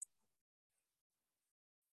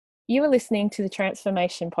You are listening to the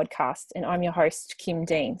Transformation Podcast, and I'm your host, Kim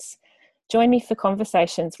Deans. Join me for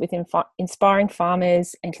conversations with inspiring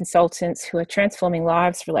farmers and consultants who are transforming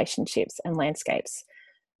lives, relationships, and landscapes.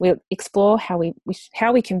 We'll explore how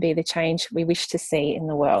we can be the change we wish to see in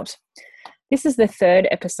the world. This is the third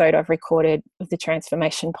episode I've recorded of the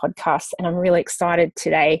Transformation Podcast, and I'm really excited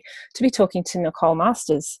today to be talking to Nicole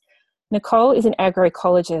Masters. Nicole is an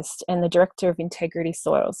agroecologist and the Director of Integrity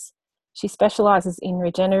Soils. She specialises in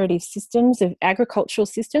regenerative systems of agricultural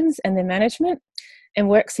systems and their management, and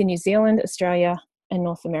works in New Zealand, Australia, and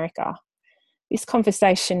North America. This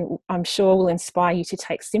conversation, I'm sure, will inspire you to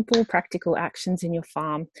take simple, practical actions in your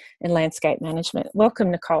farm and landscape management.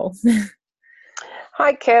 Welcome, Nicole.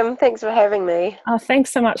 Hi, Kim. Thanks for having me.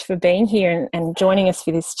 Thanks so much for being here and joining us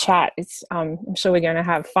for this chat. I'm sure we're going to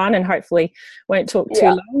have fun and hopefully won't talk too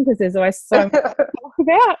long because there's always so much to talk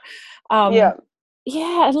about.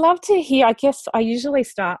 Yeah, I'd love to hear. I guess I usually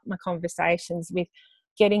start my conversations with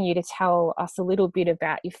getting you to tell us a little bit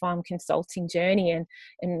about your farm consulting journey and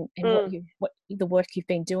what the work you've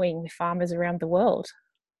been doing with farmers around the world.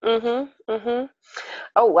 Oh,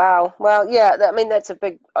 wow. Well, yeah, that's a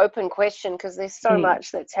big open question because there's so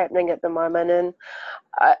much that's happening at the moment. And,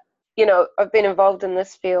 I've been involved in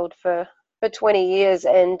this field for 20 years,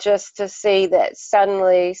 and just to see that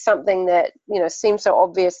suddenly something that, seems so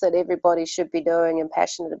obvious that everybody should be doing and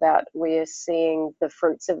passionate about, we're seeing the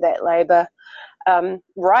fruits of that labor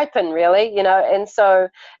ripen, really, and so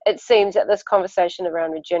it seems that this conversation around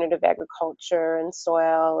regenerative agriculture and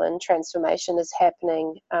soil and transformation is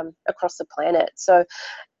happening across the planet. So,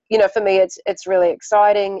 for me, it's really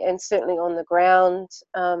exciting, and certainly on the ground,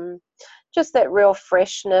 just that real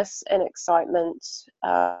freshness and excitement,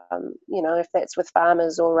 if that's with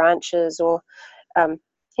farmers or ranchers or,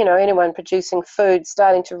 anyone producing food,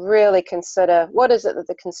 starting to really consider what is it that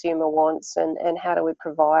the consumer wants and how do we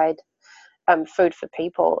provide food for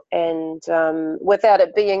people, and without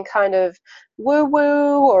it being kind of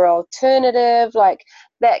woo-woo or alternative, like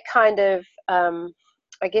that kind of,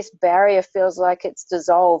 I guess, barrier feels like it's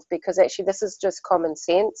dissolved because actually this is just common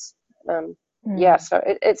sense. So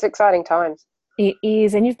it's exciting times. It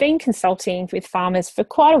is, and you've been consulting with farmers for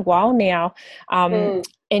quite a while now,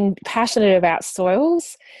 and passionate about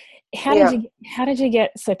soils. How did you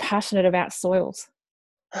get so passionate about soils?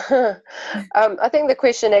 I think the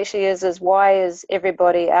question actually is why is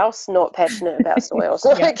everybody else not passionate about soils?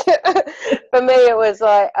 For me, it was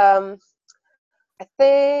like, I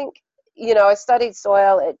think, I studied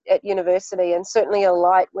soil at university, and certainly a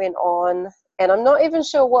light went on, and I'm not even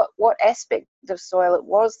sure what aspect of soil it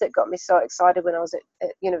was that got me so excited when I was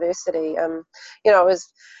at university.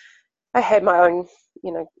 I had my own,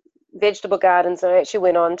 vegetable gardens, and I actually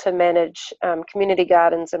went on to manage community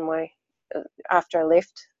gardens in after I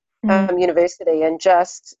left university, and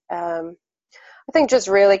just I think just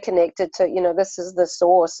really connected to, this is the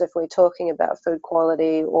source if we're talking about food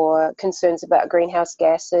quality or concerns about greenhouse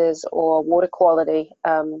gases or water quality,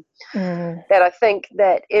 that I think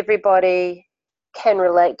that everybody can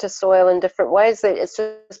relate to soil in different ways, that it's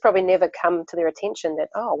just probably never come to their attention that,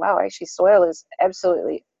 oh wow, actually soil is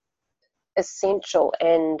absolutely essential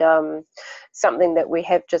and something that we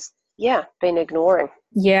have just been ignoring.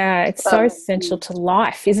 Yeah, it's so essential to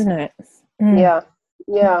life, isn't it? Yeah.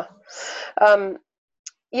 And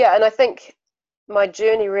I think my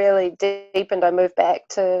journey really deepened. I moved back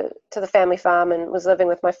to the family farm and was living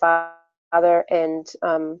with my father, and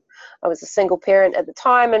I was a single parent at the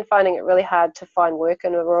time and finding it really hard to find work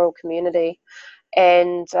in a rural community.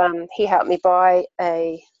 And he helped me buy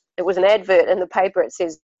it was an advert in the paper. It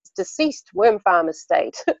says, "Deceased worm farm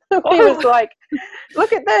estate." He was like,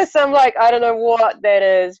 "Look at this." I'm like, I don't know what that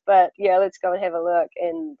is, but let's go and have a look.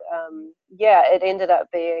 And it ended up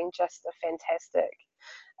being just a fantastic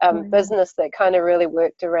business that kind of really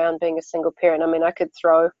worked around being a single parent. I mean, I could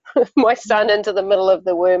throw my son into the middle of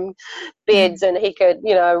the worm beds and he could,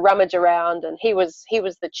 rummage around, and he was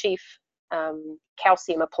the chief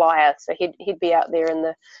calcium applier, so he'd be out there in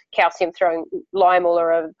the calcium throwing lime all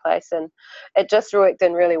over the place, and it just worked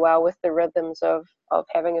in really well with the rhythms of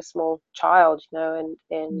having a small child, and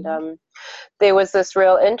there was this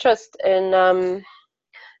real interest in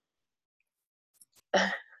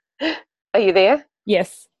are you there?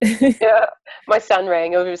 Yes. Yeah, my son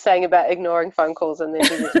rang. I was saying about ignoring phone calls, and then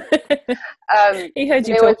he heard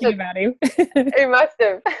you talking about him. He must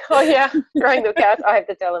have. Oh yeah, rang the couch. I have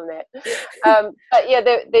to tell him that. But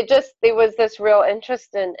there was this real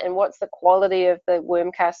interest in what's the quality of the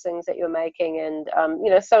worm castings that you're making, and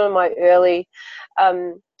some of my early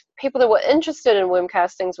people that were interested in worm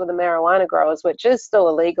castings were the marijuana growers, which is still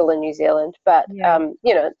illegal in New Zealand. But Yeah.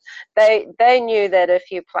 they knew that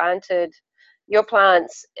if you planted your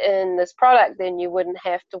plants in this product, then you wouldn't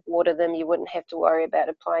have to water them, you wouldn't have to worry about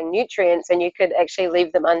applying nutrients, and you could actually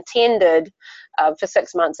leave them untended for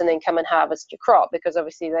 6 months and then come and harvest your crop, because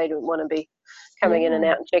obviously they don't want to be coming in and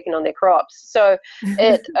out and checking on their crops. So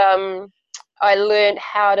I learned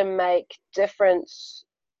how to make different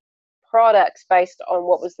products based on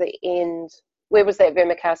what was the end, where was that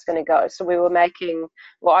vermicast going to go. So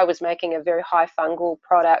I was making a very high fungal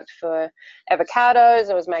product for avocados.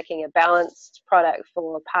 I was making a balanced product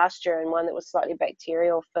for pasture, and one that was slightly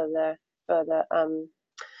bacterial for the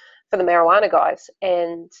marijuana guys.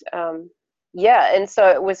 And and so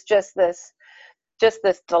it was just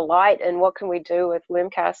this delight in what can we do with worm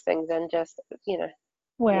castings, and just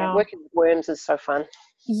Wow. working with worms is so fun.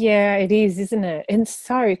 Yeah, it is, isn't it? And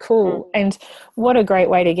so cool. And what a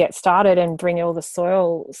great way to get started and bring all the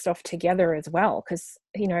soil stuff together as well. Because,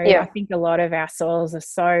 I think a lot of our soils are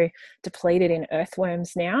so depleted in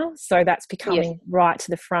earthworms now. So that's becoming right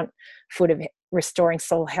to the front foot of restoring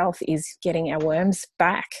soil health, is getting our worms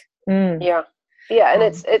back. Yeah. Yeah, and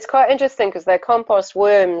it's quite interesting because they're compost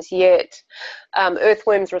worms, yet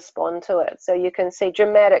earthworms respond to it. So you can see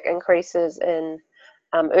dramatic increases in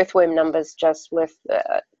earthworm numbers just with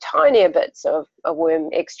tinier bits of worm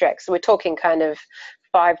extract. So we're talking kind of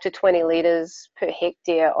 5 to 20 litres per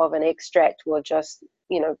hectare of an extract will just,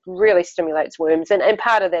 really stimulates worms. And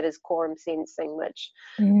part of that is quorum sensing, which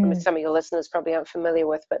some of your listeners probably aren't familiar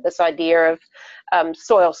with, but this idea of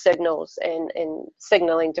soil signals and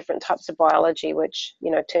signaling different types of biology, which,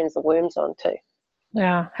 turns the worms on too.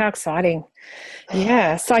 Wow, how exciting.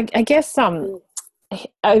 Yeah, so I guess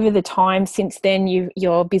over the time since then,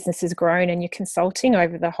 your business has grown and you're consulting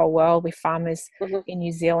over the whole world with farmers in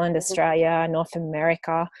New Zealand, Australia, North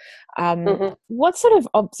America. What sort of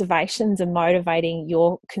observations are motivating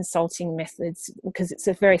your consulting methods? Because it's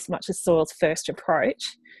very much a soils first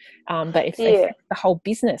approach, but it affects the whole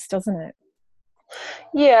business, doesn't it?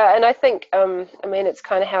 Yeah, and I think, it's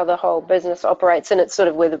kind of how the whole business operates, and it's sort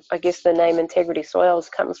of where the name Integrity Soils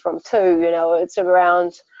comes from too. It's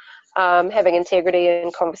around having integrity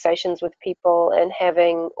in conversations with people and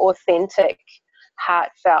having authentic,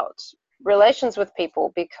 heartfelt relations with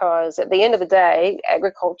people, because at the end of the day,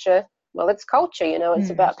 agriculture, well, it's culture, it's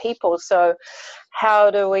about people. So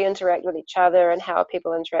how do we interact with each other, and how are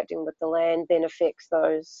people interacting with the land then affects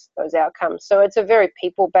those outcomes. So it's a very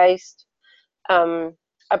people-based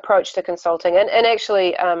approach to consulting, and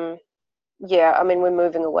actually we're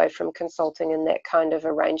moving away from consulting in that kind of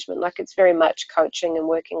arrangement. Like, it's very much coaching and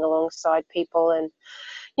working alongside people, and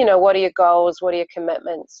what are your goals, what are your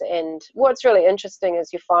commitments. And what's really interesting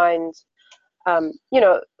is you find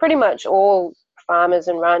pretty much all farmers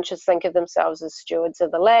and ranchers think of themselves as stewards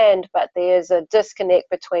of the land, but there's a disconnect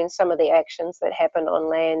between some of the actions that happen on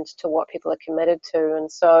land to what people are committed to.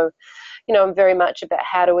 And so I'm very much about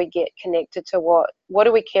how do we get connected to what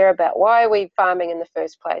do we care about? Why are we farming in the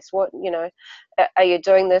first place? Are you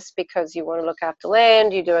doing this because you want to look after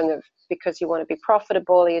land? You're doing it because you want to be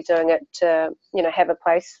profitable? Are you doing it to, have a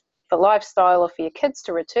place for lifestyle or for your kids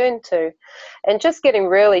to return to? And just getting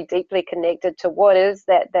really deeply connected to what is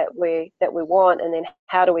that we want, and then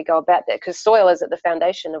how do we go about that? Because soil is at the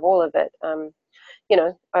foundation of all of it.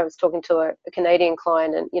 I was talking to a Canadian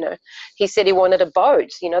client, and, he said he wanted a boat.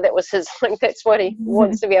 That was his, that's what he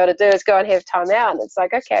wants to be able to do, is go and have time out. And it's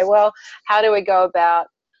like, okay, well, how do we go about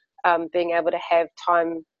being able to have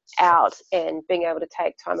time out and being able to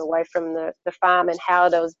take time away from the farm, and how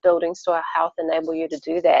does building soil health enable you to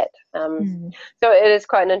do that? So it is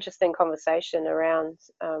quite an interesting conversation around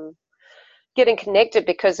getting connected,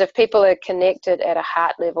 because if people are connected at a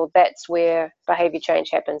heart level, that's where behavior change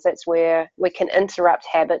happens. That's where we can interrupt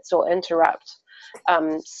habits or interrupt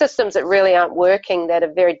systems that really aren't working, that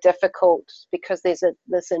are very difficult, because there's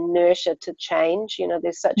this inertia to change.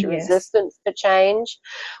 There's such a resistance to change.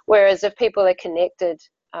 Whereas if people are connected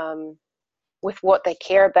with what they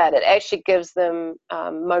care about, it actually gives them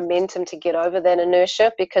momentum to get over that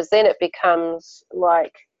inertia, because then it becomes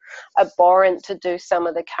like abhorrent to do some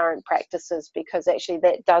of the current practices, because actually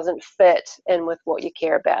that doesn't fit in with what you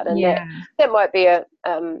care about. And that might be a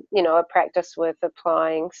practice with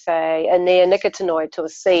applying, say, a neonicotinoid to a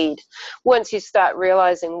seed. Once you start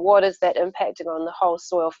realizing what is that impacting on the whole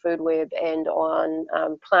soil food web and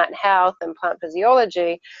on plant health and plant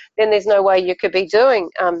physiology, then there's no way you could be doing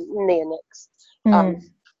neonics.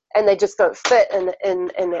 And they just don't fit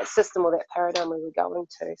in that system or that paradigm we were going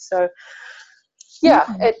to. So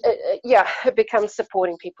it becomes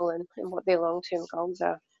supporting people in what their long-term goals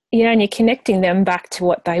are. Yeah, and you're connecting them back to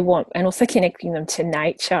what they want, and also connecting them to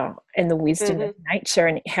nature and the wisdom of Mm-hmm. nature,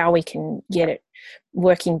 and how we can get Yeah. it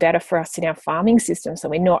working better for us in our farming system. So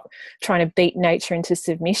we're not trying to beat nature into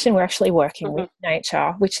submission. We're actually working Mm-hmm. with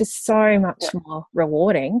nature, which is so Yeah. much more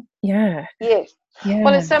rewarding. Yeah. Yes.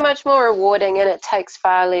 Well, Yeah. it's so much more rewarding, and it takes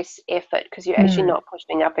far less effort because you're actually Mm, not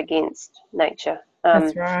pushing up against nature.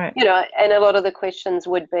 that's right. And a lot of the questions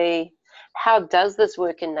would be, how does this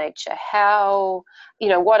work in nature? How,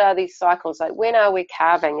 what are these cycles? Like, when are we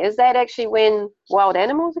calving? Is that actually when wild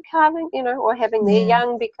animals are calving, or having their Mm,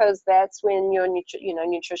 young? Because that's when your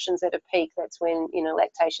nutrition's at a peak. That's when,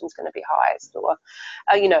 lactation's going to be highest. Or,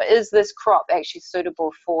 is this crop actually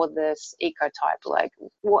suitable for this ecotype? Like,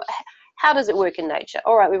 what? How does it work in nature?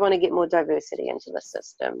 All right, we want to get more diversity into the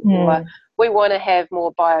system, or mm, we want to have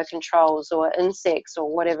more biocontrols or insects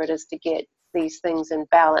or whatever it is to get these things in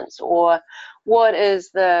balance. Or what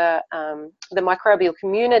is the microbial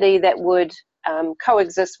community that would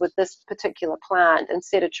coexist with this particular plant,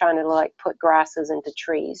 instead of trying to like put grasses into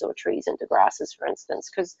trees or trees into grasses, for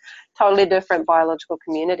instance, because totally different biological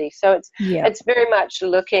community. So yeah. it's very much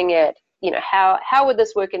looking at, how would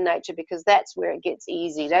this work in nature, because that's where it gets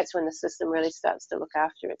easy. That's when the system really starts to look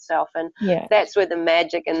after itself, and Yeah. that's where the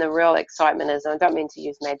magic and the real excitement is. And I don't mean to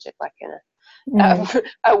use magic like in Mm,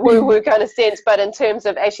 a woo-woo kind of sense, but in terms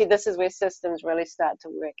of actually this is where systems really start to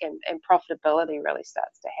work, and profitability really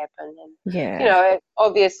starts to happen. And yeah.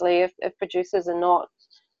 obviously if producers are not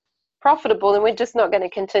profitable, then we're just not going to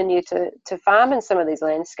continue to farm in some of these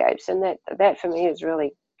landscapes. And that for me is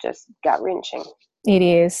really just gut-wrenching. It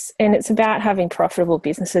is. And it's about having profitable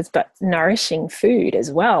businesses but nourishing food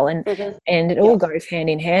as well. Mm-hmm. And it all Yeah. goes hand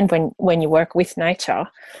in hand when you work with nature.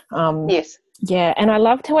 Um, Yes. yeah, and I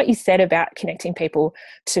loved what you said about connecting people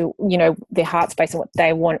to, their heart space and what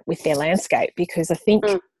they want with their landscape, because I think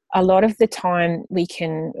Mm. a lot of the time we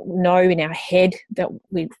can know in our head that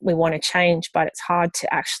we want to change, but it's hard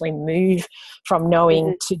to actually move from knowing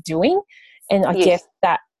Mm-hmm. to doing. And I guess Yes.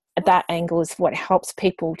 that angle is what helps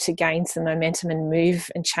people to gain some momentum and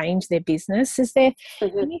move and change their business. Is there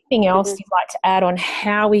Mm-hmm. anything else Mm-hmm. you'd like to add on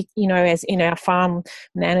how we, as in our farm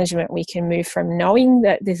management, we can move from knowing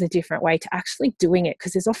that there's a different way to actually doing it?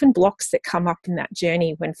 Because there's often blocks that come up in that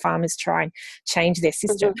journey when farmers try and change their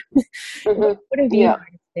system. Mm-hmm. Mm-hmm. What have you Yeah.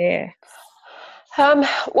 noticed there? Um,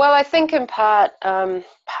 well, I think in part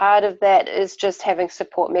of that is just having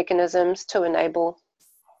support mechanisms to enable,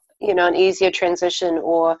 an easier transition,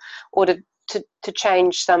 or to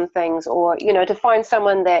change some things, or to find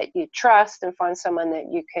someone that you trust, and find someone that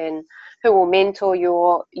who will mentor you,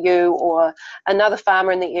 or another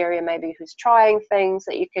farmer in the area maybe who's trying things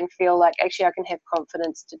that you can feel like, actually I can have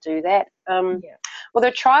confidence to do that. Yeah. Well,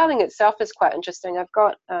 the trialing itself is quite interesting. I've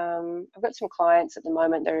got some clients at the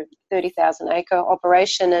moment. They're a 30,000 acre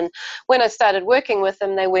operation, and when I started working with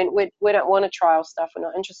them, they went, we don't want to trial stuff. We're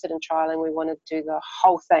not interested in trialing. We want to do the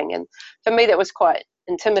whole thing. And for me, that was quite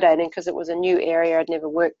intimidating, because it was a new area I'd never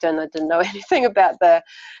worked in. I didn't know anything about the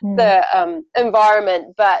Mm, the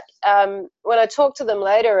environment. But when I talked to them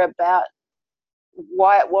later about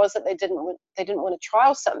why it was that they didn't want to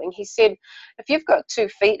trial something, he said, if you've got 2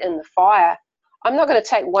 feet in the fire, I'm not going to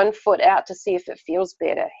take 1 foot out to see if it feels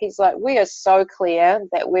better. He's like, we are so clear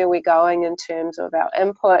that where we're going in terms of our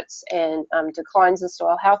inputs and declines in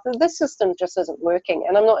soil health, this system just isn't working,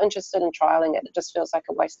 and I'm not interested in trialing it. It just feels like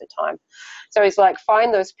a waste of time. So he's like,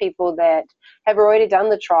 find those people that have already done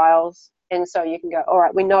the trials, and so you can go, all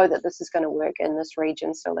right, we know that this is going to work in this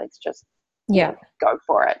region, so let's just yeah. go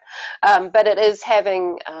for it. But it is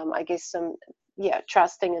having, I guess, some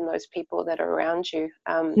trusting in those people that are around you.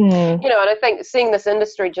 Mm, And I think seeing this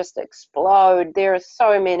industry just explode, there are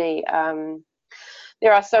so many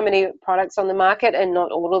products on the market, and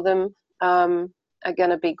not all of them are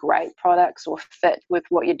going to be great products or fit with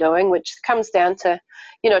what you're doing, which comes down to,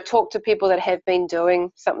 talk to people that have been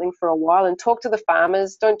doing something for a while, and talk to the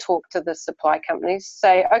farmers. Don't talk to the supply companies.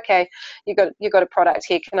 Say, okay, you got a product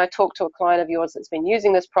here. Can I talk to a client of yours that's been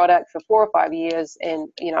using this product for 4 or 5 years, and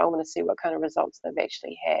I want to see what kind of results they've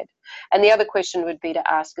actually had. And the other question would be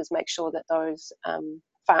to ask is, make sure that those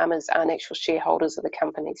farmers aren't actual shareholders of the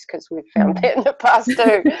companies, because we've found mm. that in the past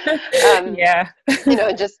too. Yeah.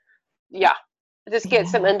 Just yeah, just get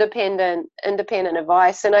some Yeah. independent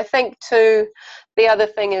advice. And I think too, the other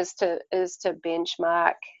thing is to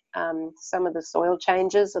benchmark some of the soil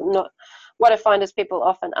changes. And not what I find is people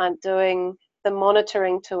often aren't doing the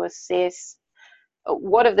monitoring to assess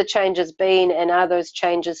what have the changes been, and are those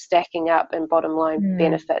changes stacking up in bottom line Mm,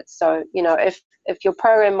 benefits. So if your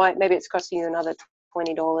program maybe it's costing you another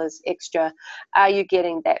 $20 extra. Are you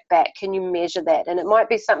getting that back? Can you measure that? And it might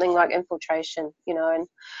be something like infiltration, and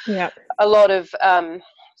Yeah. a lot of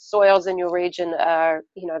soils in your region are,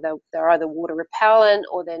 they're either water repellent,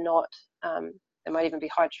 or they're not. They might even be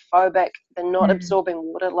hydrophobic. They're not absorbing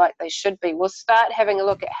water like they should be. We'll start having a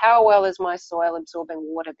look at how well is my soil absorbing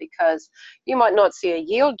water, because you might not see a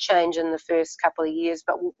yield change in the first couple of years,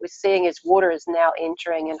 but what we're seeing is water is now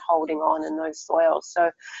entering and holding on in those soils. So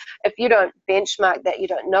if you don't benchmark that, you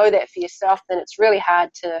don't know that for yourself, then it's really hard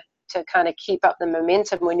to kind of keep up the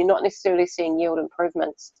momentum when you're not necessarily seeing yield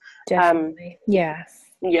improvements. Definitely. Yeah.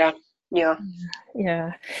 Yeah.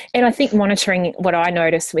 Yeah. And I think monitoring, what I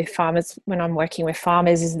notice with farmers when I'm working with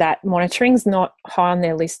farmers, is that monitoring's not high on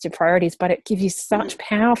their list of priorities, but it gives you such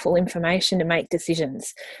powerful information to make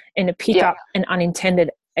decisions and to pick up an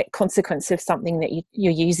unintended consequence of something that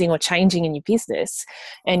you're using or changing in your business.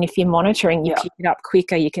 And if you're monitoring, you pick it up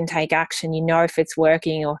quicker, you can take action, you know if it's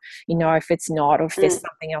working, or you know if it's not, or if there's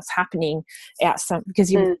something else happening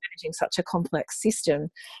because you're managing such a complex system.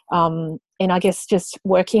 And I guess just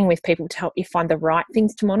working with people to help you find the right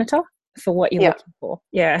things to monitor for what you're looking for.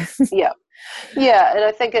 Yeah. Yeah, and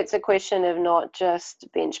I think it's a question of not just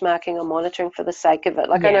benchmarking or monitoring for the sake of it.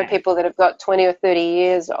 Like I know people that have got 20 or 30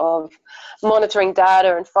 years of monitoring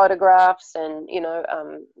data and photographs, and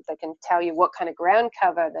they can tell you what kind of ground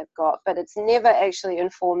cover they've got, but it's never actually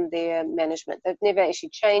informed their management. They've never actually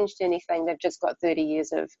changed anything. They've just got 30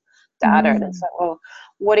 years of data, and it's like, well,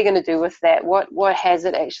 what are you going to do with that? What has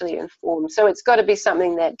it actually informed? So it's got to be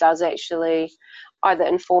something that does actually either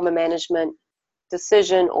inform a management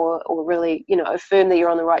decision, or really affirm that you're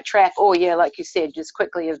on the right track, or like you said, just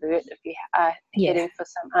quickly avert if you are heading for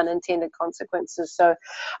some unintended consequences. So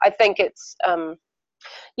I think it's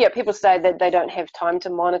people say that they don't have time to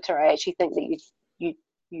monitor. I actually think that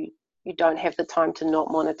you don't have the time to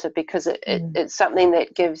not monitor, because it's something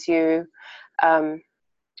that gives you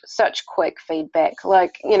such quick feedback.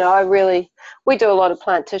 Like, we do a lot of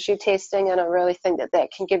plant tissue testing, and I really think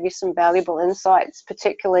that can give you some valuable insights,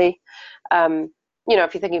 particularly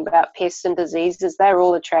if you're thinking about pests and diseases. They're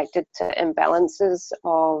all attracted to imbalances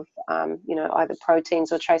of either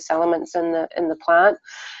proteins or trace elements in the plant,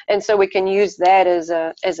 and so we can use that as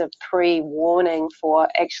a pre-warning for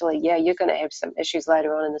actually you're going to have some issues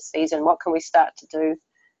later on in the season. What can we start to do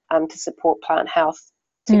to support plant health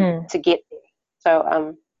to get there? So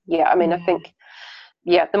I think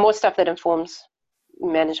the more stuff that informs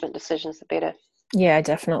management decisions, the better. Yeah,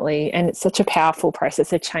 definitely. And it's such a powerful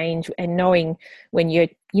process of change, and knowing when you're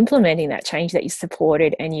implementing that change that you're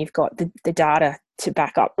supported and you've got the data to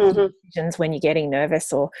back up your decisions when you're getting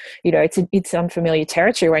nervous, or, it's unfamiliar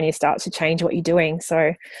territory when you start to change what you're doing.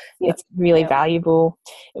 So it's really valuable.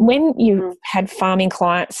 When you've had farming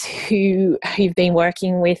clients who you've been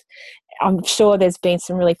working with, I'm sure there's been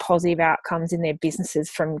some really positive outcomes in their businesses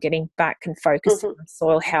from getting back and focusing on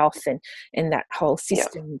soil health and that whole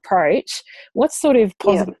system approach. What sort of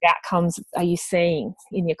positive outcomes are you seeing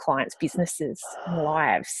in your clients' businesses and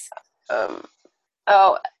lives? Some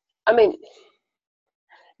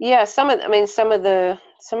of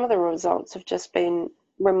the results have just been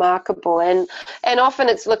remarkable, and often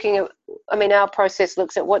it's looking at, our process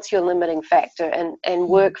looks at what's your limiting factor, and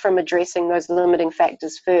work from addressing those limiting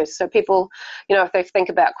factors first. So people, if they think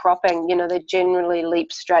about cropping, they generally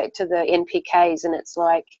leap straight to the NPKs, and it's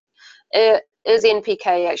like, is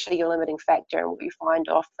NPK actually your limiting factor? And what you find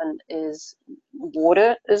often is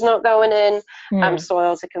water is not going in,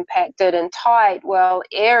 soils are compacted and tight. Well,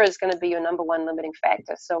 air is going to be your number one limiting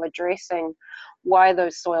factor. So addressing why are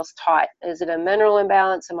those soils tight? Is it a mineral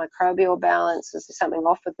imbalance, a microbial balance? Is there something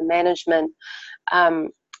off with the management?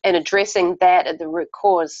 And addressing that at the root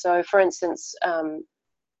cause. So, for instance, I've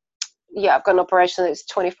got an operation that's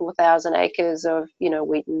 24,000 acres of,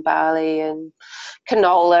 wheat and barley and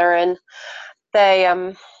canola, and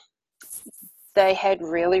they had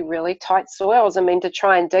really, really tight soils. To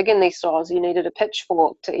try and dig in these soils, you needed a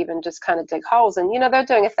pitchfork to even just kind of dig holes. And, they're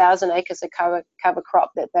doing 1,000 acres of cover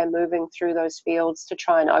crop that they're moving through those fields to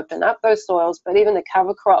try and open up those soils. But even the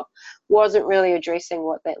cover crop wasn't really addressing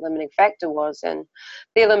what that limiting factor was. And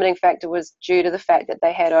their limiting factor was due to the fact that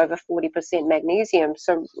they had over 40% magnesium,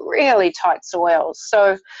 so really tight soils.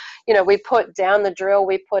 So, we put down the drill,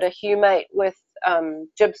 we put a humate with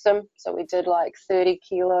gypsum. So we did like 30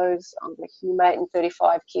 kilos of the humate and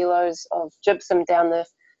 35 kilos of gypsum down the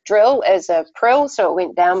drill as a prill, so it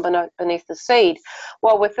went down beneath the seed.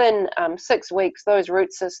 Well, within 6 weeks, those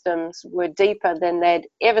root systems were deeper than they'd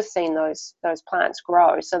ever seen those plants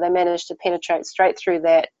grow. So they managed to penetrate straight through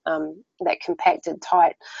that compacted,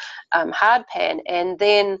 tight hard pan. And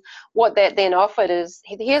then what that then offered is,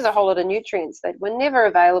 here's a whole lot of nutrients that were never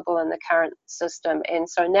available in the current system. And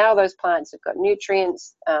so now those plants have got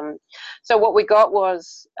nutrients. So what we got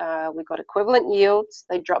was, we got equivalent yields.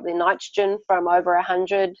 They dropped their nitrogen from over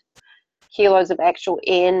 100 kilos of actual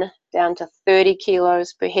N down to 30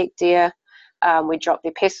 kilos per hectare. We dropped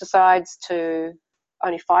their pesticides to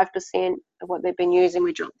only 5% of what they've been using.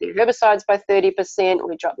 We dropped their herbicides by 30%.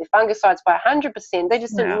 We dropped their fungicides by 100%. They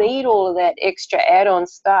just didn't need all of that extra add-on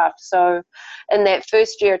stuff. So in that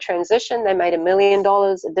first year of transition, they made $1 million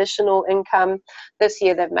additional income. This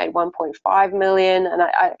year, they've made 1.5 million. And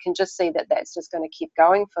I can just see that that's just going to keep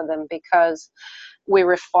going for them, because we're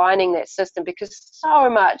refining that system, because so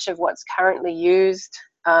much of what's currently used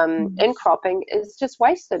in cropping is just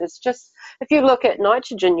wasted. It's just, if you look at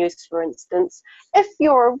nitrogen use, for instance, if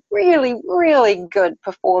you're a really, really good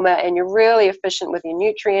performer and you're really efficient with your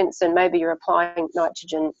nutrients, and maybe you're applying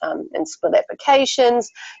nitrogen in split applications,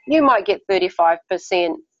 you might get 35%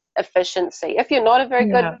 efficiency. If you're not a very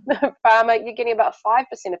good farmer, you're getting about 5%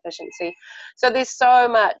 efficiency. So there's so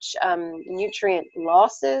much nutrient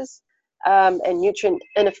losses and nutrient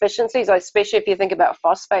inefficiencies, especially if you think about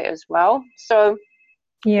phosphate as well. So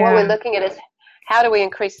what we're looking at is, how do we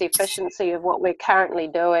increase the efficiency of what we're currently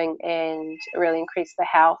doing and really increase the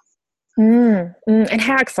health? And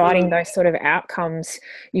how exciting those sort of outcomes,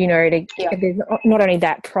 there's not only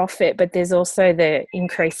that profit, but there's also the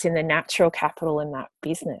increase in the natural capital in that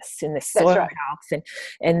business, in the soil health.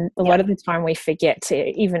 And a lot of the time we forget to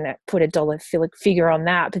even put a dollar figure on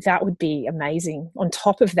that, but that would be amazing on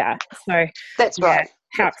top of that. So that's right.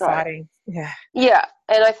 How exciting. Right. Yeah.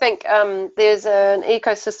 And I think there's an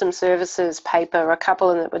ecosystem services paper, a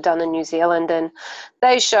couple that were done in New Zealand, and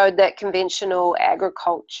they showed that conventional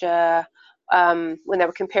agriculture, when they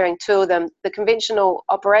were comparing two of them, the conventional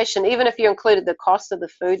operation, even if you included the cost of the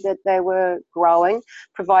food that they were growing,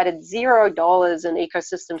 provided $0 in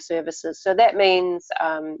ecosystem services. So that means,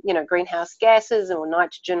 greenhouse gases or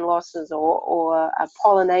nitrogen losses or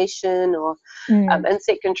pollination or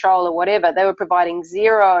insect control or whatever. They were providing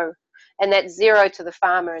zero. And that's zero to the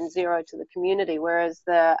farmer and zero to the community, whereas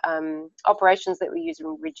the operations that we use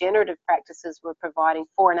in regenerative practices were providing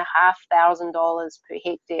 $4,500 per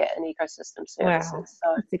hectare in ecosystem services. Wow,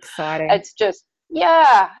 so that's exciting. It's just,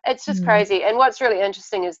 it's just crazy. And what's really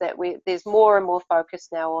interesting is that there's more and more focus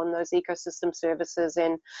now on those ecosystem services,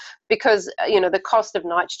 and because the cost of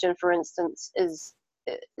nitrogen, for instance, is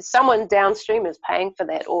someone downstream is paying for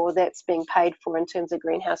that, or that's being paid for in terms of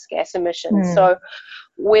greenhouse gas emissions. So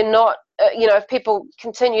we're not, if people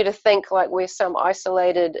continue to think like we're some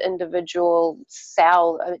isolated individual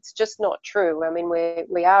cell, it's just not true. I mean,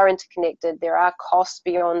 we are interconnected. There are costs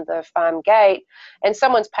beyond the farm gate, and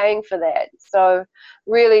someone's paying for that. So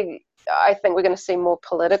really, I think we're going to see more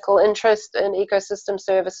political interest in ecosystem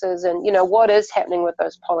services, and what is happening with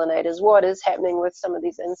those pollinators, what is happening with some of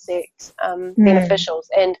these insects beneficials,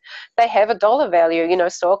 and they have a dollar value.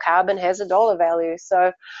 Soil carbon has a dollar value.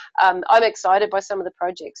 So I'm excited by some of the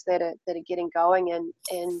projects that are getting going,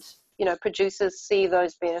 and producers see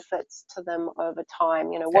those benefits to them over time.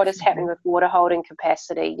 What is happening with water holding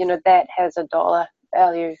capacity, that has a dollar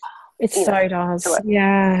value. It so does.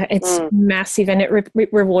 It's massive, and it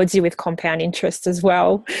rewards you with compound interest as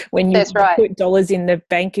well. When you put dollars in the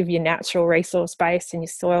bank of your natural resource base and your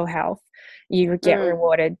soil health, you get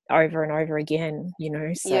rewarded over and over again,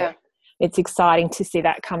 So it's exciting to see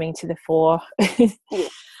that coming to the fore.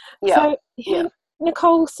 So,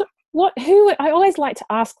 Nicole, I always like to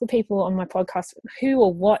ask the people on my podcast, who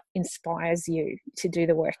or what inspires you to do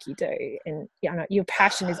the work you do? And your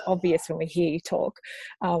passion is obvious when we hear you talk.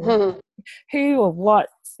 Who or what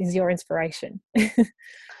is your inspiration?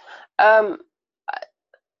 The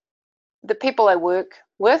people I work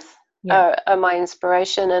with are my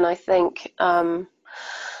inspiration, and I think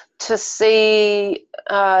to see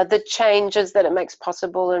the changes that it makes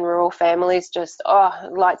possible in rural families just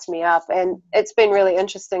lights me up. And it's been really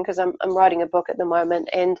interesting because I'm writing a book at the moment,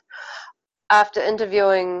 and after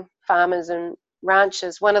interviewing farmers and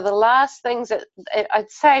ranchers, one of the last things that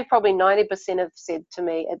I'd say probably 90% have said to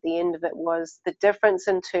me at the end of it was the difference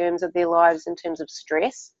in terms of their lives, in terms of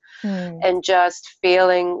stress. Mm. and just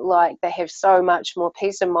feeling like they have so much more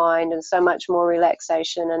peace of mind and so much more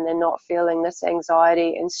relaxation, and they're not feeling this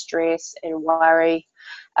anxiety and stress and worry,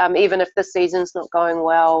 even if the season's not going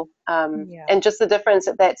well, Yeah. and just the difference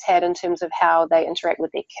that that's had in terms of how they interact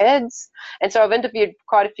with their kids. And so I've interviewed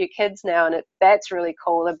quite a few kids now, and that's really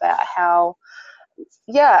cool about how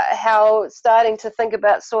starting to think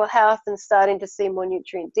about soil health and starting to see more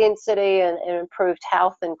nutrient density and improved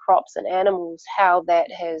health in crops and animals, how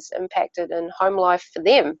that has impacted in home life for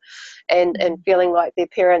them, and feeling like their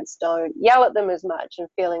parents don't yell at them as much, and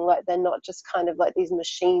feeling like they're not just kind of like these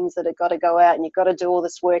machines that have got to go out and you've got to do all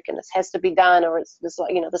this work and this has to be done, or it's just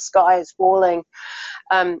like, the sky is falling.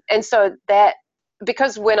 And so that,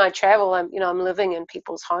 because when I travel, I'm living in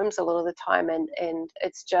people's homes a lot of the time, and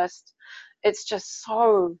it's just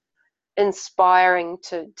so inspiring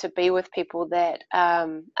to be with people that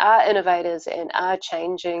are innovators and are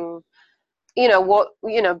changing,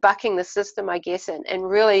 bucking the system, I guess, and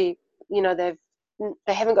really, they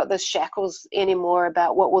haven't got those shackles anymore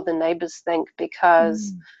about what will the neighbors think,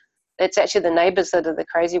 because it's actually the neighbors that are the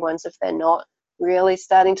crazy ones if they're not really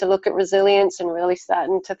starting to look at resilience and really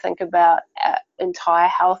starting to think about entire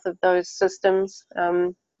health of those systems.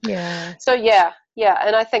 Yeah. So yeah,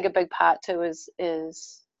 and I think a big part too is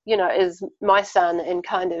my son, and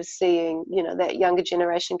kind of seeing that younger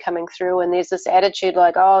generation coming through, and there's this attitude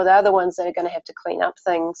like, oh, they're the ones that are going to have to clean up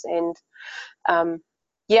things, and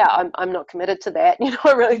I'm not committed to that.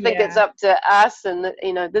 I really think it's Yeah. up to us and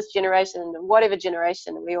this generation and whatever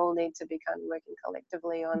generation. We all need to be kind of working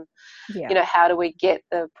collectively on Yeah. how do we get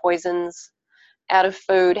the poisons out of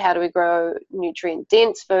food, how do we grow nutrient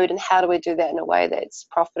dense food, and how do we do that in a way that's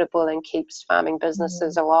profitable and keeps farming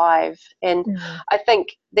businesses alive. And I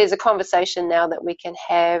think there's a conversation now that we can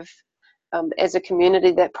have as a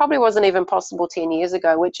community that probably wasn't even possible 10 years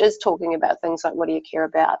ago, which is talking about things like, what do you care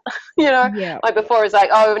about? Yeah. Like before it's like,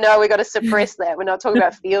 oh no, we got to suppress that, we're not talking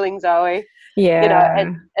about feelings, are we? Yeah.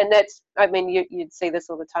 And that's, I mean, you'd see this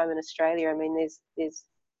all the time in Australia. I mean,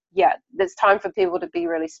 there's time for people to be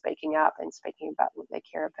really speaking up and speaking about what they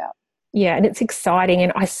care about. Yeah, and it's exciting.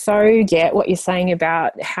 And I so get what you're saying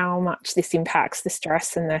about how much this impacts the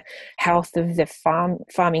stress and the health of the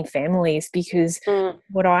farming families, because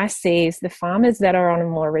what I see is the farmers that are on a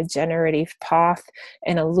more regenerative path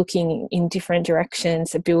and are looking in different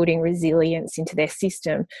directions, are building resilience into their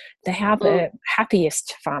system, they have the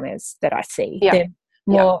happiest farmers that I see. Yeah. They're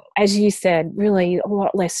more, as you said, really a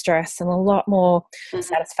lot less stress and a lot more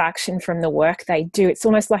satisfaction from the work they do. It's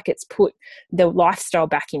almost like it's put the lifestyle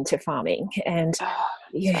back into farming. And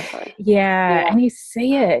and you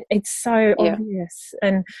see it. It's so obvious,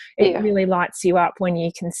 and it really lights you up when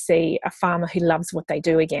you can see a farmer who loves what they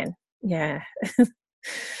do again. Yeah.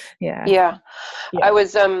 I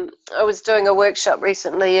was doing a workshop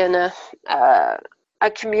recently in a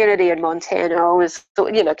community in Montana. It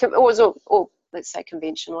was all let's say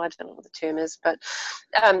conventional. I don't know what the term is, but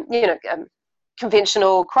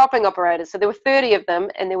conventional cropping operators. So there were 30 of them,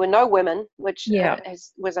 and there were no women, which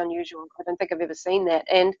was unusual. I don't think I've ever seen that.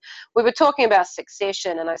 And we were talking about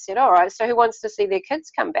succession, and I said, all right, so who wants to see their kids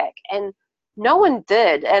come back? And no one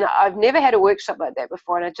did. And I've never had a workshop like that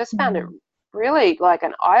before, and I just found it really like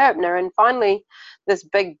an eye-opener. And finally this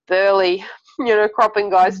big burly cropping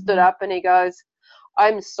guy stood up, and he goes,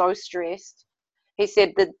 I'm so stressed. He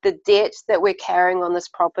said the debt that we're carrying on this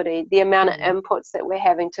property, the amount of inputs that we're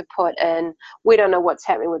having to put in, we don't know what's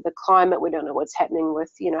happening with the climate, we don't know what's happening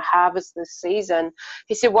with harvest this season.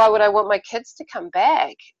 He said, why would I want my kids to come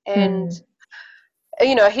back? And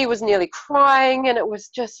he was nearly crying, and it was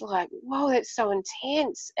just like, whoa, that's so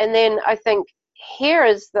intense. And then I think here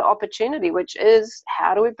is the opportunity, which is,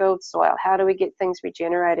 how do we build soil? How do we get things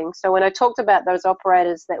regenerating? So when I talked about those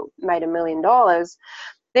operators that made $1 million,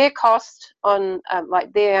 their cost on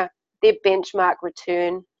their benchmark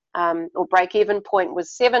return or break-even point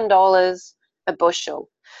was $7 a bushel.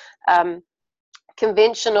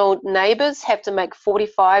 Conventional neighbours have to make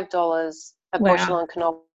 $45 a bushel on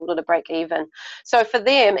canola to break even. So for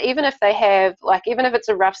them, even if they have, even if it's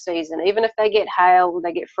a rough season, even if they get hail or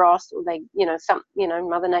they get frost, or they,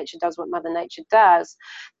 Mother Nature does what Mother Nature does,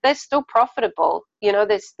 they're still profitable.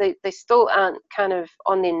 They still aren't kind of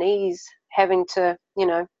on their knees having to,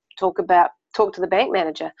 talk to the bank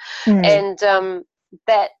manager. And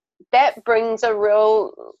that brings a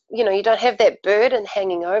real, you don't have that burden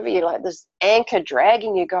hanging over you, like this anchor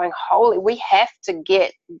dragging you, going, holy, we have to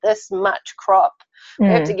get this much crop. We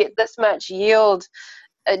have to get this much yield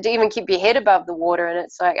to even keep your head above the water. And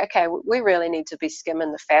it's like, okay, we really need to be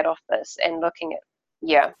skimming the fat off this and looking at,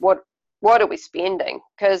 what are we spending?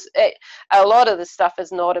 Because a lot of the stuff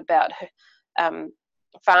is not about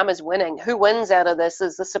farmers winning. Who wins out of this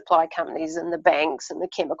is the supply companies and the banks and the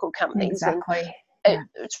chemical companies, and Exactly. Yeah.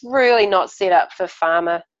 it's really not set up for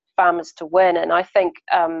farmers to win. And I think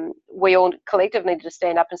we all collectively need to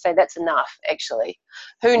stand up and say that's enough. Actually,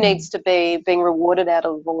 who needs to be being rewarded out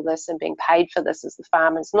of all this and being paid for this is the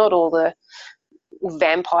farmers, not all the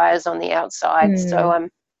vampires on the outside. So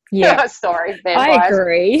yeah, sorry, I vampires.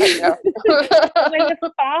 agree. But, yeah. When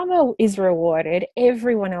the farmer is rewarded,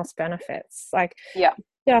 everyone else benefits. Like, Yeah.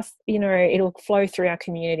 just, it'll flow through our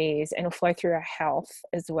communities and it'll flow through our health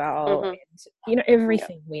as well. And,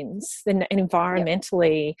 everything wins. And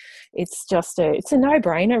environmentally, it's just it's a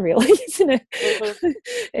no-brainer, really, isn't it?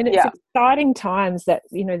 And it's exciting times that,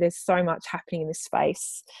 there's so much happening in this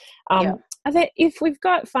space. I think if we've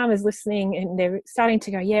got farmers listening and they're starting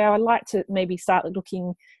to go, I'd like to maybe start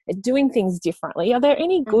looking at doing things differently, are there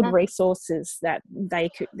any good resources that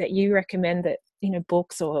you recommend, that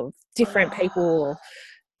books or different people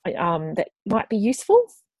that might be useful?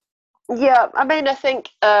 Yeah, I mean, I think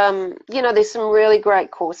there's some really great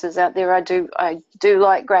courses out there. I do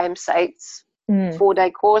like Graham Sait's 4-day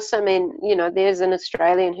course. I mean, there's an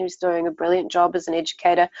Australian who's doing a brilliant job as an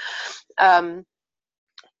educator.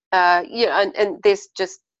 And there's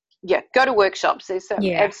just go to workshops. There's some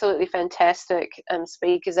absolutely fantastic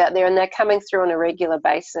speakers out there, and they're coming through on a regular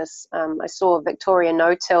basis. I saw Victoria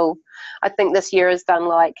No-Till, I think this year, has done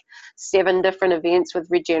like 7 different events with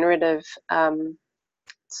regenerative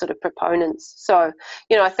sort of proponents. So,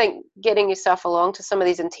 I think getting yourself along to some of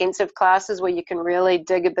these intensive classes where you can really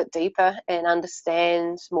dig a bit deeper and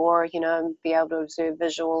understand more, and be able to observe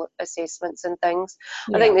visual assessments and things.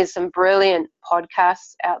 I think there's some brilliant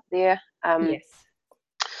podcasts out there. Yes.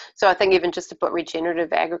 So I think even just to put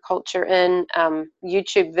regenerative agriculture in,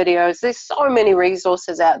 YouTube videos, there's so many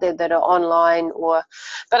resources out there that are online,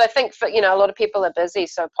 but I think for, a lot of people are busy.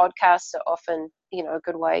 So podcasts are often, a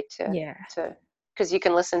good way to because you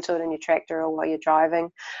can listen to it in your tractor or while you're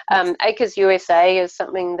driving. Acres USA is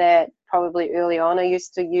something that probably early on I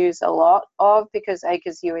used to use a lot of, because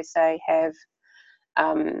Acres USA have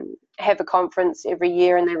a conference every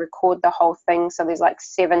year and they record the whole thing. So there's like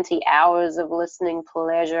 70 hours of listening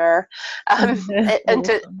pleasure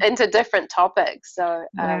into different topics. So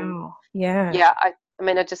wow.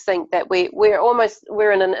 I just think that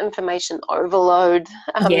we're in an information overload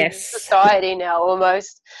society now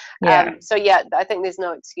almost. So I think there's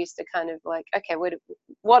no excuse to kind of like, okay, what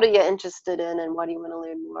are you interested in and what do you want to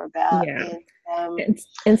learn more about?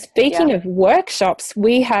 And speaking of workshops,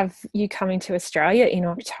 we have you coming to Australia in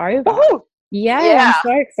October. Woohoo! I'm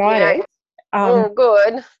so excited.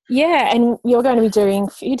 Good. And you're going to be doing a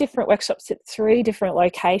few different workshops at 3 different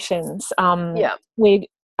locations. We're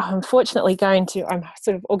unfortunately I'm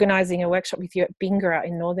sort of organising a workshop with you at Bingara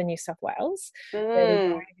in northern New South Wales.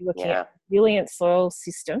 We're going to be looking at resilient soil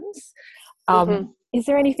systems. Is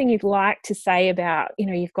there anything you'd like to say about,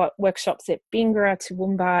 you've got workshops at Bingara,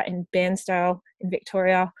 Toowoomba and Bairnsdale in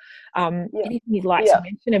Victoria. Anything you'd like to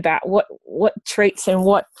mention about what treats and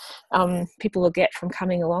what people will get from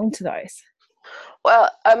coming along to those? Well,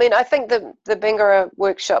 I mean, I think the Bingara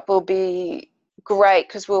workshop will be great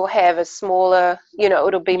because we'll have a smaller,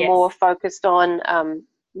 it'll be more focused on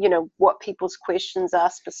what people's questions are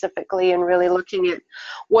specifically, and really looking at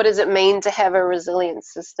what does it mean to have a resilient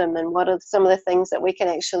system, and what are some of the things that we can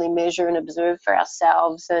actually measure and observe for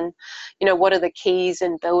ourselves, and what are the keys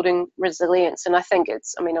in building resilience. And I think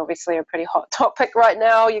it's, obviously a pretty hot topic right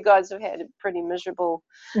now. You guys have had a pretty miserable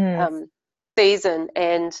season,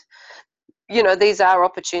 and these are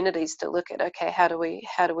opportunities to look at, okay, how do we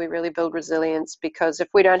really build resilience? Because if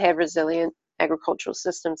we don't have resilient agricultural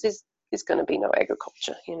systems, there's going to be no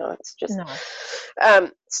agriculture. It's just I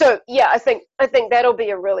think that'll be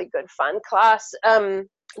a really good fun class.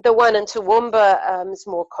 The one in Toowoomba is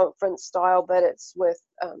more conference style, but it's with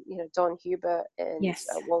Don Huber and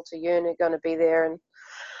Walter Yern are going to be there, and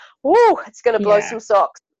it's going to blow some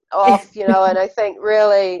socks off. And I think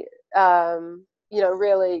really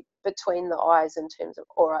really between the eyes in terms of,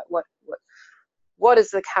 all right, what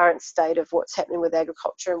is the current state of what's happening with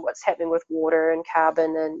agriculture and what's happening with water and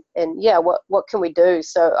carbon, and what can we do?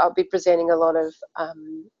 So I'll be presenting a lot of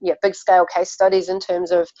big scale case studies in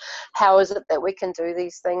terms of how is it that we can do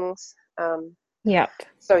these things. So and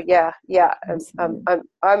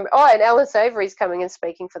Alan Savory's coming and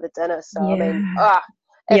speaking for the dinner. So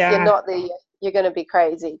if you're not there, you're going to be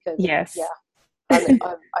crazy, because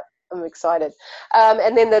I'm excited.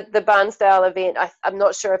 And then the Barnsdale event, I'm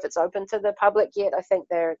not sure if it's open to the public yet. I think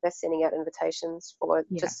they're sending out invitations for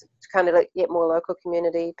just to kind of get more local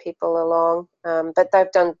community people along. But they've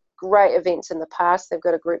done great events in the past. They've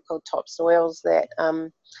got a group called Top Soils that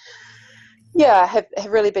Yeah, I have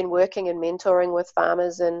really been working and mentoring with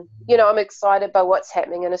farmers, and I'm excited by what's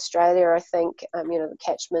happening in Australia. I think the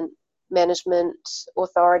catchment management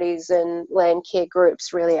authorities and land care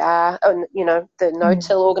groups really are, and the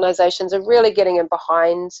no-till organisations are really getting in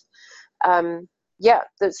behind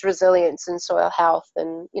this resilience in soil health,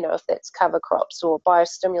 and if that's cover crops or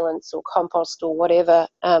biostimulants or compost or whatever.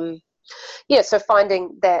 So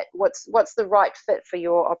finding that what's the right fit for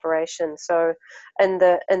your operation. So in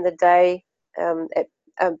the day at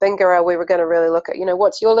Bingara, we were going to really look at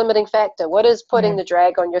what's your limiting factor, what is putting the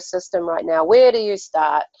drag on your system right now, where do you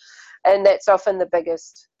start? And that's often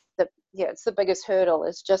it's the biggest hurdle,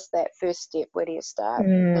 is just that first step. Where do you start?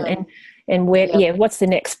 And where what's the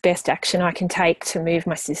next best action I can take to move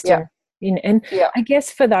my system? And I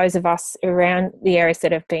guess for those of us around the areas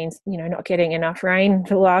that have been, not getting enough rain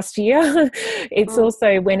for the last year, it's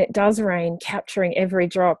also, when it does rain, capturing every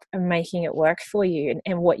drop and making it work for you,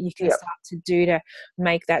 and what you can start to do to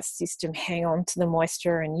make that system hang on to the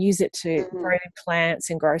moisture and use it to grow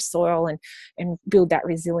plants and grow soil and build that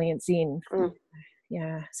resilience in.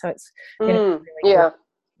 Yeah, so it's going to be really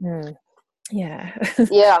cool.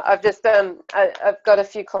 I've just I've got a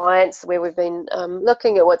few clients where we've been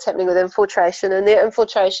looking at what's happening with infiltration, and their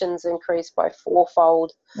infiltration's increased by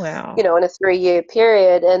fourfold. Wow. In a 3-year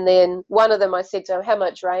period. And then one of them, I said to him, how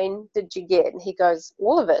much rain did you get? And he goes,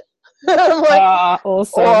 all of it. I'm like,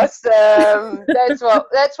 awesome. That's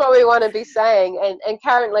what we want to be saying. And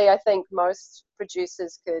currently I think most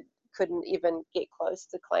producers couldn't even get close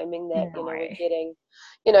to claiming that. We're getting,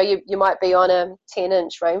 you might be on a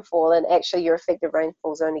 10-inch rainfall, and actually your effective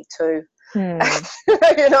rainfall is only 2. And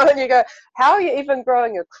you go, how are you even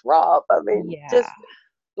growing a crop? I mean, just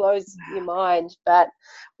blows your mind. But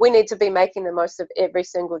we need to be making the most of every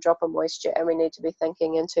single drop of moisture, and we need to be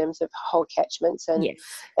thinking in terms of whole catchments and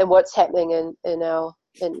what's happening in our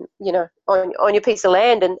on your piece of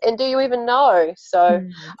land, and do you even know? So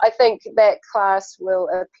I think that class will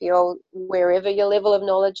appeal wherever your level of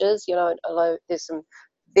knowledge is. Although there's some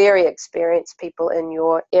very experienced people in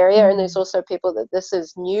your area, and there's also people that this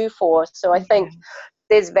is new for. So I think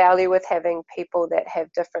there's value with having people that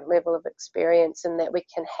have different level of experience, and that we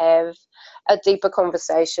can have a deeper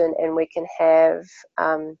conversation, and we can have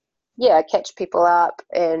catch people up,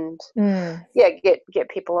 and get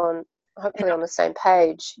people on, hopefully on the same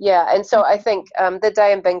page. And so I think the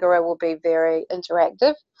day in Bingara will be very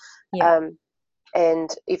interactive.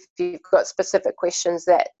 And if you've got specific questions,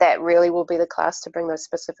 that really will be the class to bring those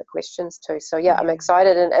specific questions to. So I'm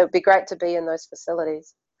excited, and it would be great to be in those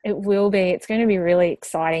facilities. It will be. It's going to be really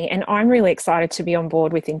exciting. And I'm really excited to be on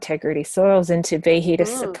board with Integrity Soils, and to be here to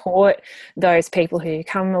support those people who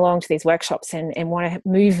come along to these workshops and want to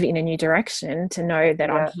move in a new direction, to know that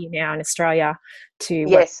I'm here now in Australia to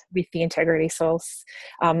work with the Integrity Soils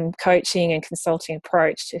coaching and consulting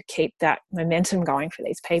approach to keep that momentum going for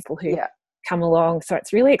these people who come along. So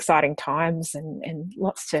it's really exciting times, and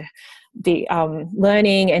lots to be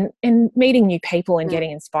learning and meeting new people and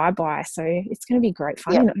getting inspired by. So it's going to be great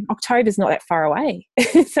fun. October's not that far away.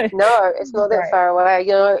 No, it's not that far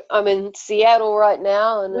away. I'm in Seattle right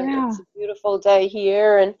now, and it's a beautiful day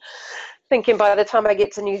here, and thinking by the time I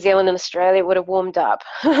get to New Zealand and Australia, it would have warmed up.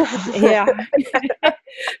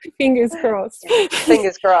 Fingers crossed.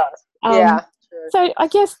 Fingers crossed. So I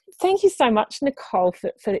guess thank you so much, Nicole,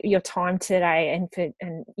 for your time today, and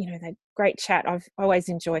that great chat. I've always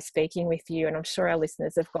enjoyed speaking with you, and I'm sure our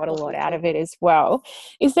listeners have got a lot out of it as well.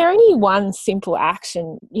 Is there any one simple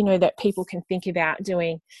action, that people can think about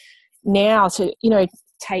doing now to,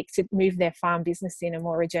 take to move their farm business in a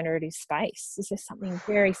more regenerative space? Is there something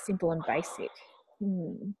very simple and basic?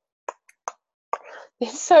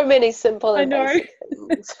 There's so many simple and basic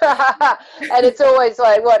things. And it's always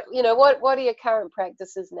like, what are your current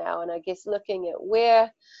practices now? And I guess looking at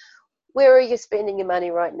where are you spending your money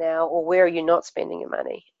right now, or where are you not spending your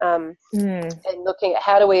money? And looking at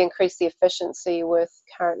how do we increase the efficiency with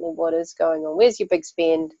currently what is going on? Where's your big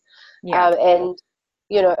spend? And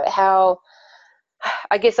how,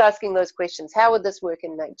 I guess asking those questions, how would this work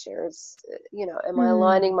in nature? Am I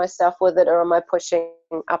aligning myself with it, or am I pushing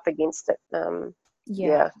up against it?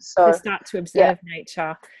 So to start to observe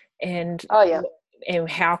nature, and and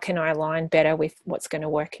how can I align better with what's going to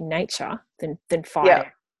work in nature than fight it.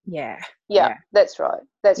 That's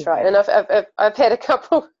right. And I've had a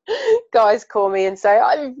couple guys call me and say,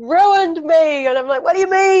 I've ruined me, and I'm like, what do you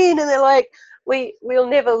mean? And they're like, we'll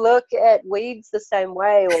never look at weeds the same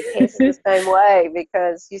way, or pests the same way,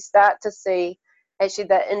 because you start to see actually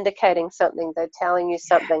they're indicating something, they're telling you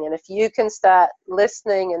something. And if you can start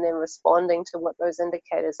listening and then responding to what those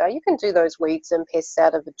indicators are, you can do those weeds and pests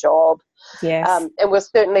out of a job. Yes. And we'll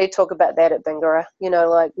certainly talk about that at Bingara.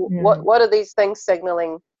 Like what are these things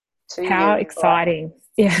signaling to How you? exciting.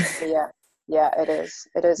 Yeah. Yeah, it is.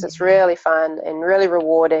 It's really fun and really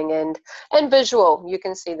rewarding and visual. You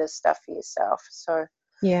can see this stuff for yourself. So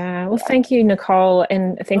yeah, well, thank you, Nicole,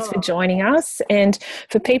 and thanks for joining us. And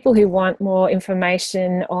for people who want more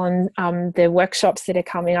information on the workshops that are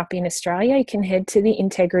coming up in Australia, you can head to the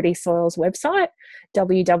Integrity Soils website,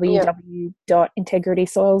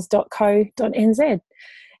 www.integritysoils.co.nz.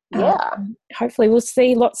 yeah. Hopefully we'll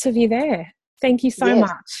see lots of you there. Thank you so Yes.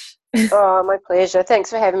 much. Oh, my pleasure.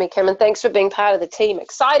 Thanks for having me, Kim, and thanks for being part of the team.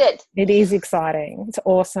 Excited. It is exciting. It's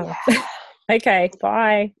awesome. Yeah. Okay,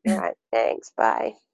 bye. All right. Thanks. Bye.